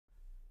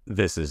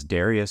This is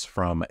Darius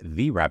from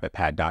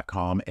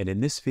therabbitpad.com, and in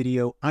this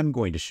video, I'm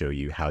going to show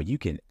you how you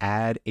can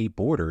add a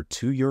border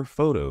to your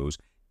photos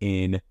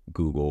in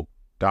Google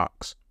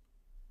Docs.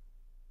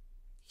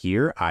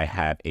 Here I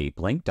have a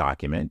blank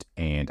document,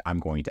 and I'm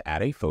going to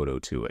add a photo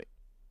to it.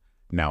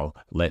 Now,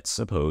 let's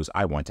suppose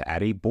I want to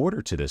add a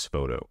border to this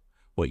photo.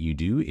 What you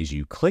do is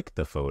you click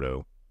the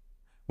photo.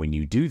 When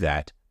you do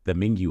that, the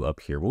menu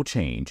up here will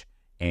change,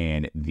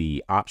 and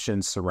the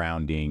options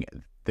surrounding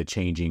the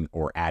changing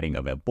or adding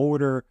of a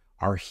border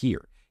are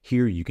here.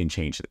 Here you can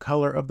change the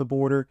color of the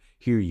border.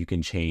 Here you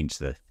can change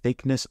the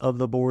thickness of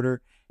the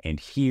border. And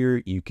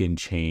here you can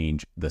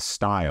change the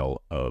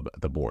style of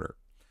the border.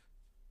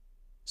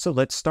 So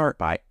let's start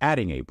by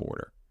adding a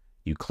border.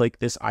 You click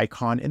this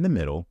icon in the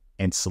middle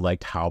and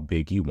select how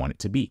big you want it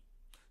to be.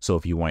 So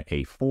if you want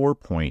a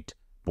 4-point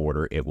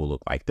border, it will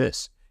look like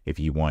this. If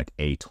you want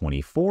a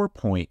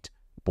 24-point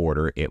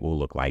border, it will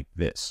look like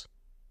this.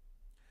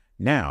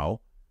 Now,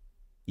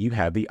 you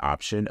have the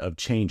option of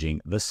changing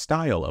the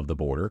style of the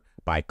border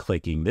by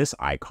clicking this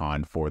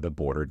icon for the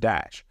border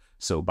dash.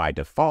 So by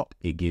default,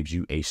 it gives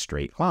you a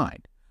straight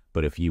line.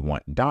 But if you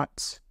want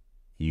dots,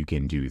 you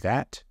can do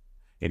that.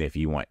 And if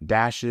you want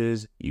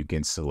dashes, you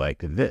can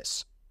select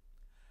this.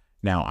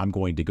 Now I'm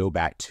going to go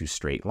back to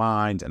straight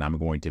lines and I'm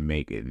going to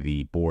make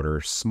the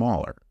border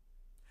smaller.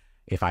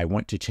 If I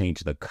want to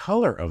change the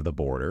color of the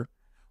border,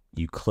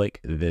 you click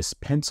this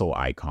pencil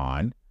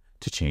icon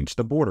to change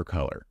the border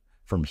color.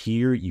 From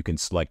here, you can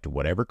select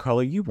whatever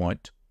color you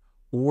want,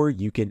 or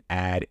you can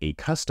add a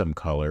custom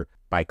color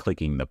by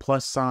clicking the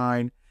plus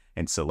sign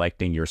and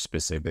selecting your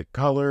specific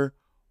color,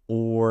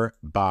 or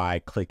by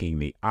clicking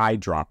the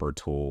eyedropper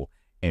tool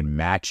and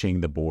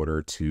matching the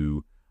border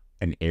to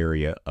an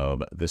area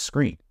of the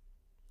screen.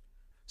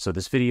 So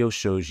this video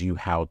shows you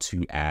how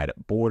to add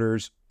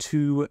borders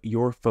to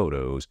your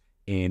photos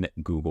in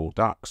Google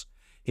Docs.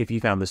 If you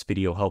found this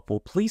video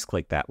helpful, please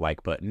click that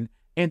like button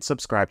and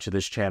subscribe to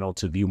this channel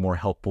to view more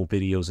helpful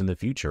videos in the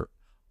future.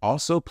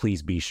 Also,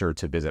 please be sure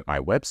to visit my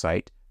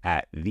website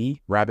at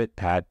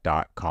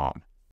therabbitpad.com.